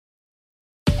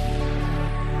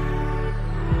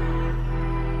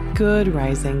Good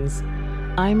risings.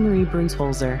 I'm Marie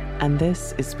Bruns-Holzer, and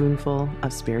this is Spoonful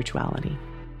of Spirituality.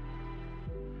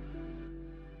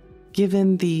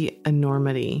 Given the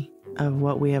enormity of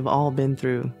what we have all been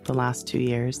through the last 2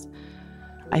 years,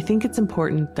 I think it's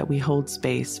important that we hold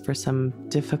space for some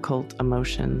difficult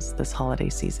emotions this holiday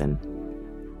season.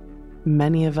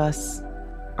 Many of us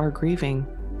are grieving.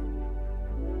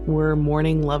 We're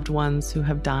mourning loved ones who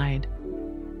have died.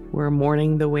 We're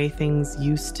mourning the way things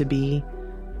used to be,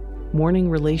 mourning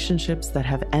relationships that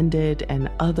have ended, and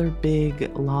other big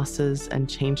losses and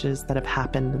changes that have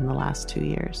happened in the last 2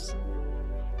 years.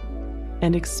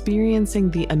 And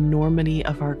experiencing the enormity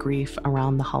of our grief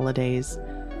around the holidays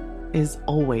is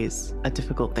always a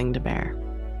difficult thing to bear.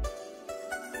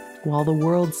 While the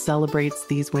world celebrates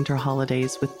these winter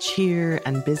holidays with cheer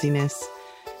and busyness,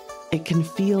 it can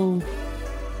feel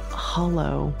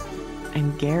hollow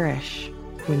and garish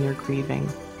when you're grieving.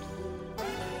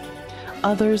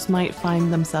 Others might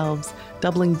find themselves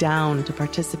doubling down to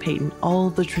participate in all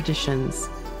the traditions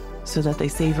so that they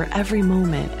savor every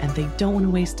moment and they don't want to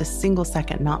waste a single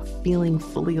second not feeling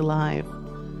fully alive.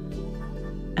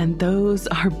 And those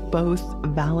are both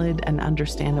valid and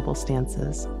understandable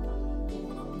stances.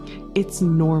 It's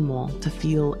normal to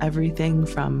feel everything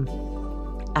from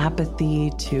apathy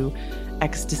to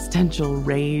existential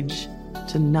rage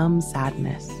to numb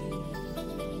sadness,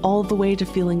 all the way to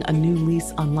feeling a new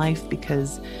lease on life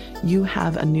because you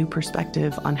have a new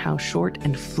perspective on how short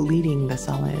and fleeting this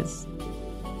all is.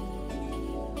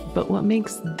 But what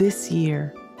makes this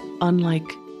year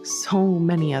unlike so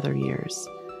many other years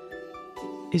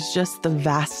is just the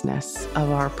vastness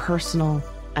of our personal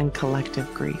and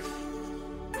collective grief.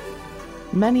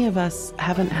 Many of us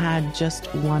haven't had just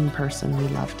one person we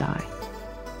love die,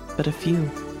 but a few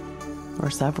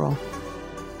or several.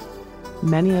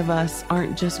 Many of us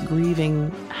aren't just grieving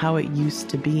how it used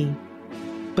to be,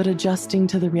 but adjusting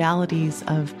to the realities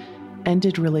of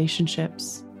ended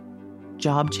relationships,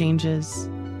 job changes,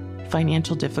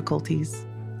 financial difficulties,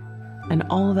 and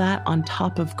all that on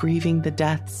top of grieving the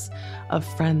deaths of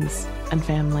friends and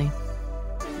family.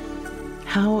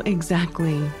 How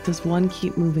exactly does one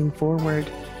keep moving forward,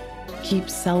 keep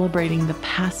celebrating the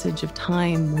passage of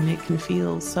time when it can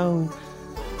feel so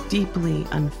deeply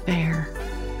unfair,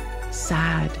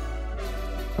 sad,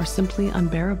 or simply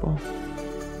unbearable?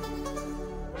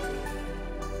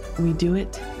 We do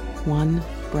it one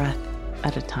breath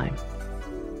at a time.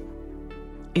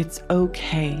 It's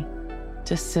okay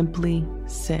to simply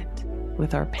sit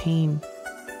with our pain,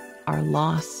 our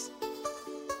loss,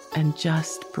 and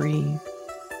just breathe.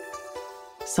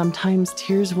 Sometimes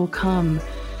tears will come,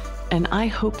 and I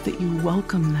hope that you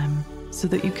welcome them so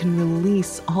that you can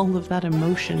release all of that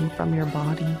emotion from your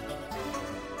body.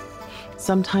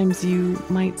 Sometimes you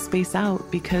might space out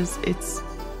because it's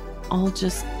all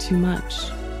just too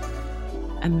much,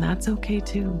 and that's okay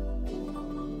too.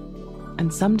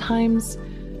 And sometimes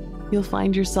you'll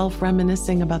find yourself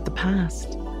reminiscing about the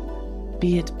past,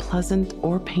 be it pleasant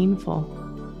or painful,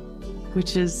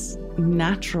 which is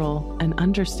natural and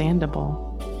understandable.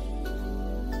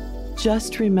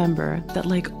 Just remember that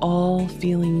like all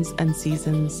feelings and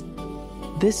seasons,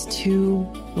 this too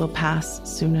will pass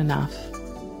soon enough,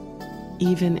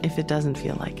 even if it doesn't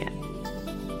feel like it.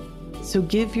 So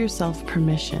give yourself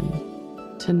permission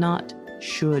to not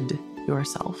should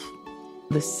yourself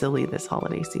this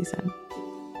holiday season.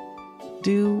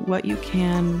 Do what you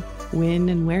can, when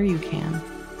and where you can,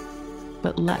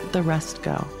 but let the rest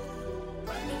go.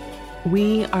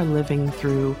 We are living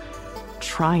through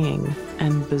trying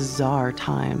and bizarre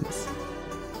times,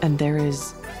 and there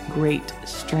is great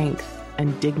strength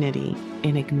and dignity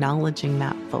in acknowledging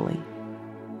that fully.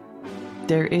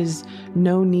 There is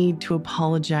no need to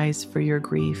apologize for your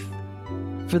grief,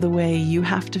 for the way you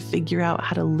have to figure out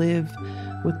how to live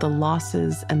with the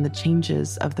losses and the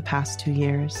changes of the past 2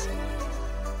 years.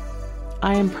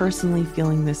 I am personally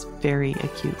feeling this very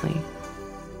acutely.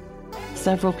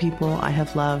 Several people I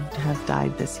have loved have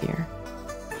died this year,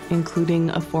 including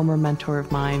a former mentor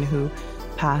of mine who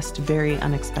passed very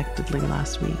unexpectedly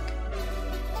last week.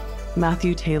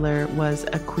 Matthew Taylor was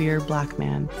a queer Black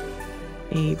man,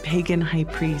 a pagan high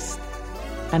priest,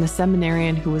 and a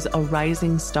seminarian who was a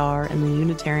rising star in the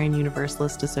Unitarian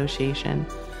Universalist Association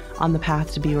on the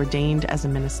path to be ordained as a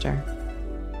minister.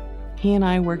 He and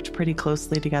I worked pretty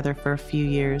closely together for a few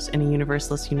years in a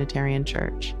Universalist Unitarian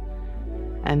church.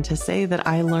 And to say that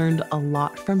I learned a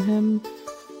lot from him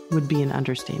would be an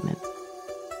understatement.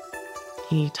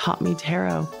 He taught me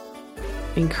tarot,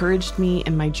 encouraged me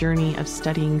in my journey of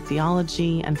studying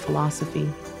theology and philosophy.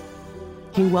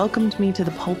 He welcomed me to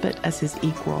the pulpit as his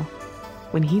equal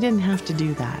when he didn't have to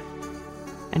do that.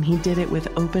 and he did it with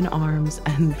open arms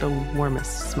and the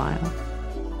warmest smile.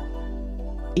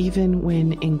 Even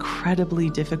when incredibly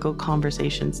difficult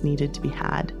conversations needed to be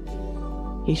had,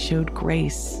 he showed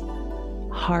grace,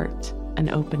 heart, and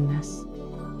openness.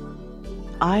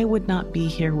 I would not be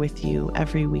here with you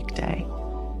every weekday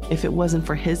if it wasn't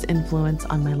for his influence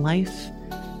on my life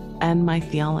and my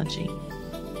theology.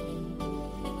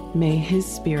 May his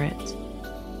spirit,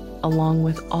 along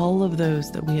with all of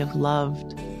those that we have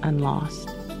loved and lost,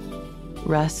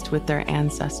 rest with their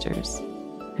ancestors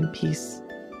in peace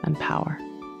and power.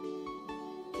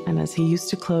 And as he used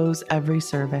to close every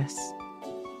service,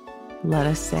 let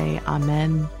us say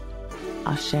Amen,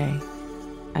 Ashe,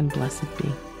 and blessed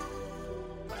be.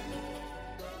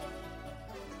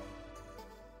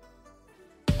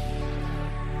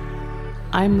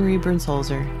 I'm Marie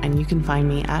Burns-Holzer, and you can find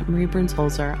me at Marie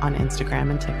Burns-Holzer on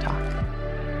Instagram and TikTok.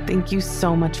 Thank you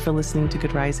so much for listening to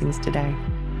Good Risings today.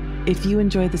 If you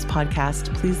enjoyed this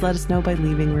podcast, please let us know by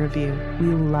leaving a review. We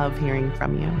love hearing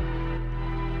from you.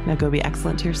 Now go be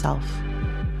excellent to yourself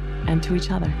and to each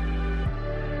other.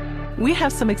 We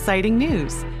have some exciting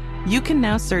news. You can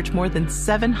now search more than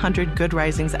 700 Good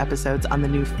Risings episodes on the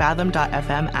new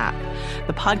Fathom.fm app,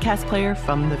 the podcast player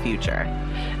from the future.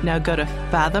 Now go to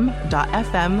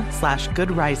fathom.fm/Good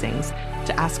Risings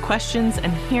to ask questions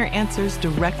and hear answers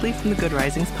directly from the Good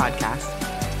Risings podcast.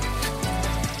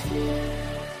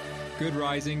 Good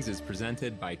Risings is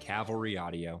presented by Cavalry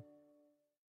Audio.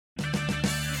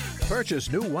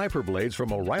 Purchase new wiper blades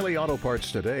from O'Reilly Auto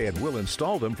Parts today and we'll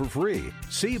install them for free.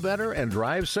 See better and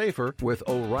drive safer with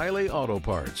O'Reilly Auto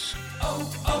Parts.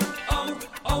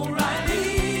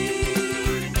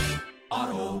 O'Reilly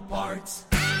Auto Parts.